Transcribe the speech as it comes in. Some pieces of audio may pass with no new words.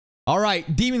All right,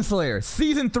 Demon Slayer,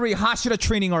 Season 3, Hashira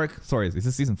training arc. Sorry, is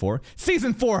this Season 4?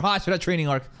 Season 4, Hashira training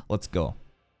arc. Let's go.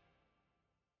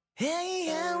 The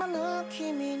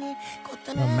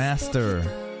master.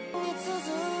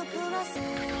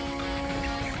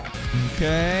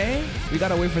 Okay. We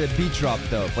gotta wait for the beat drop,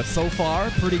 though. But so far,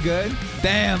 pretty good.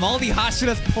 Damn, all the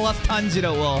Hashiras plus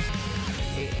Tanjiro will...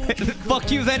 Fuck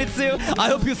you, Zenitsu. I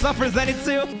hope you suffer,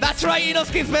 Zenitsu. That's right,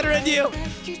 Inosuke's better than you.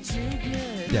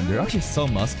 Damn, they're actually so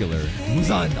muscular.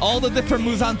 Muzan. All the different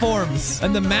Muzan forms.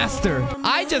 And the Master.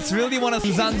 I just really want a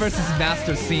Muzan versus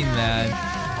Master scene, man.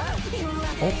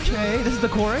 Okay, this is the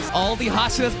chorus. All the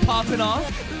Hashiras popping off.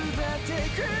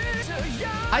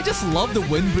 I just love the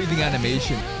wind-breathing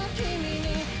animation.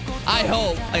 I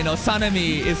hope,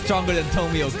 Sanemi is stronger than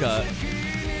Tomioka.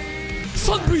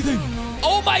 Sun-breathing!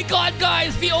 Oh my god,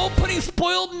 guys! The opening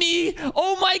spoiled me!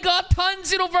 Oh my god,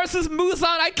 Tanjiro versus Muzan!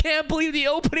 I can't believe the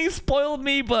opening spoiled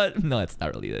me, but... No, it's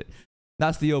not really it.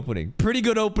 That's the opening. Pretty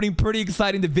good opening, pretty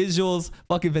exciting. The visuals,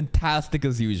 fucking fantastic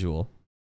as usual.